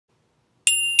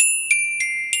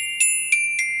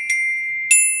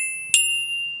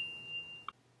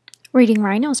Reading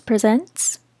Rhinos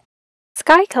presents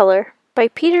Sky Color by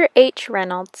Peter H.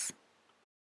 Reynolds.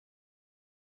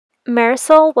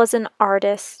 Marisol was an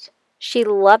artist. She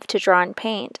loved to draw and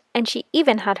paint, and she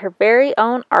even had her very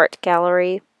own art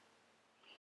gallery.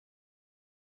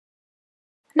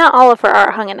 Not all of her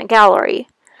art hung in a gallery.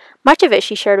 Much of it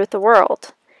she shared with the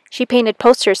world. She painted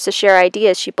posters to share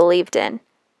ideas she believed in.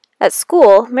 At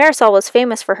school, Marisol was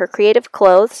famous for her creative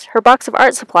clothes, her box of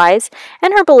art supplies,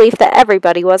 and her belief that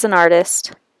everybody was an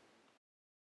artist.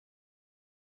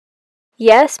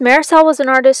 Yes, Marisol was an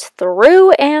artist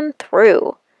through and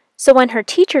through. So when her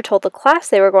teacher told the class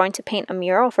they were going to paint a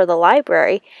mural for the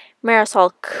library,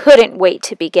 Marisol couldn't wait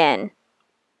to begin.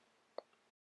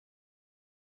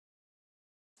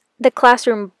 The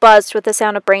classroom buzzed with the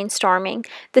sound of brainstorming.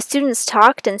 The students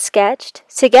talked and sketched.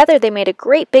 Together they made a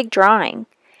great big drawing.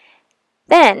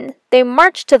 Then they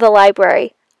marched to the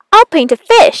library. "I'll paint a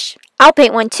fish! I'll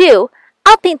paint one too!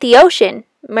 I'll paint the ocean!"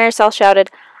 Marisol shouted.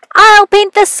 "I'll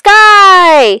paint the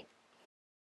sky!"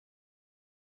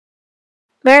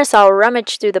 Marisol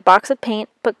rummaged through the box of paint,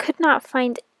 but could not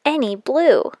find any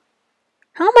blue.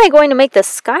 How am I going to make the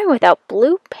sky without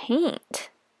blue paint?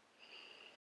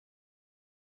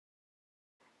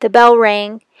 The bell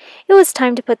rang. It was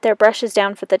time to put their brushes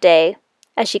down for the day.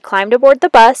 As she climbed aboard the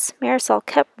bus, Marisol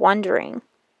kept wondering.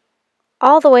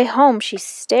 All the way home, she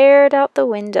stared out the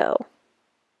window.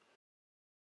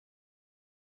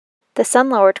 The sun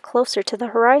lowered closer to the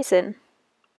horizon.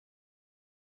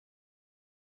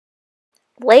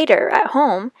 Later, at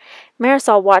home,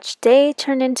 Marisol watched day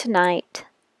turn into night.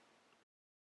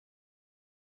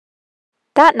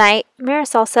 That night,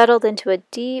 Marisol settled into a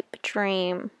deep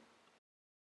dream.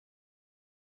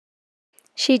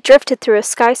 She drifted through a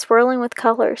sky swirling with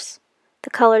colors. The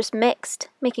colors mixed,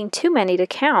 making too many to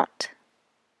count.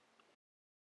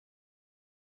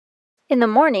 In the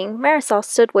morning, Marisol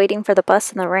stood waiting for the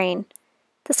bus in the rain.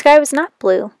 The sky was not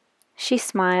blue. She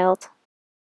smiled.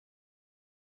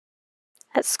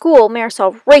 At school,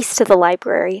 Marisol raced to the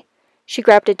library. She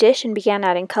grabbed a dish and began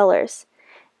adding colors.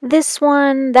 This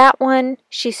one, that one.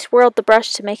 She swirled the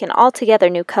brush to make an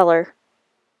altogether new color.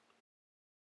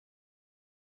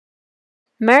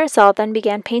 Marisol then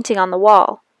began painting on the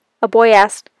wall. A boy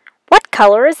asked, "What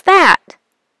color is that?"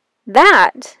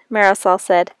 "That," Marisol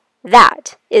said,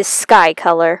 "that is sky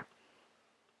color."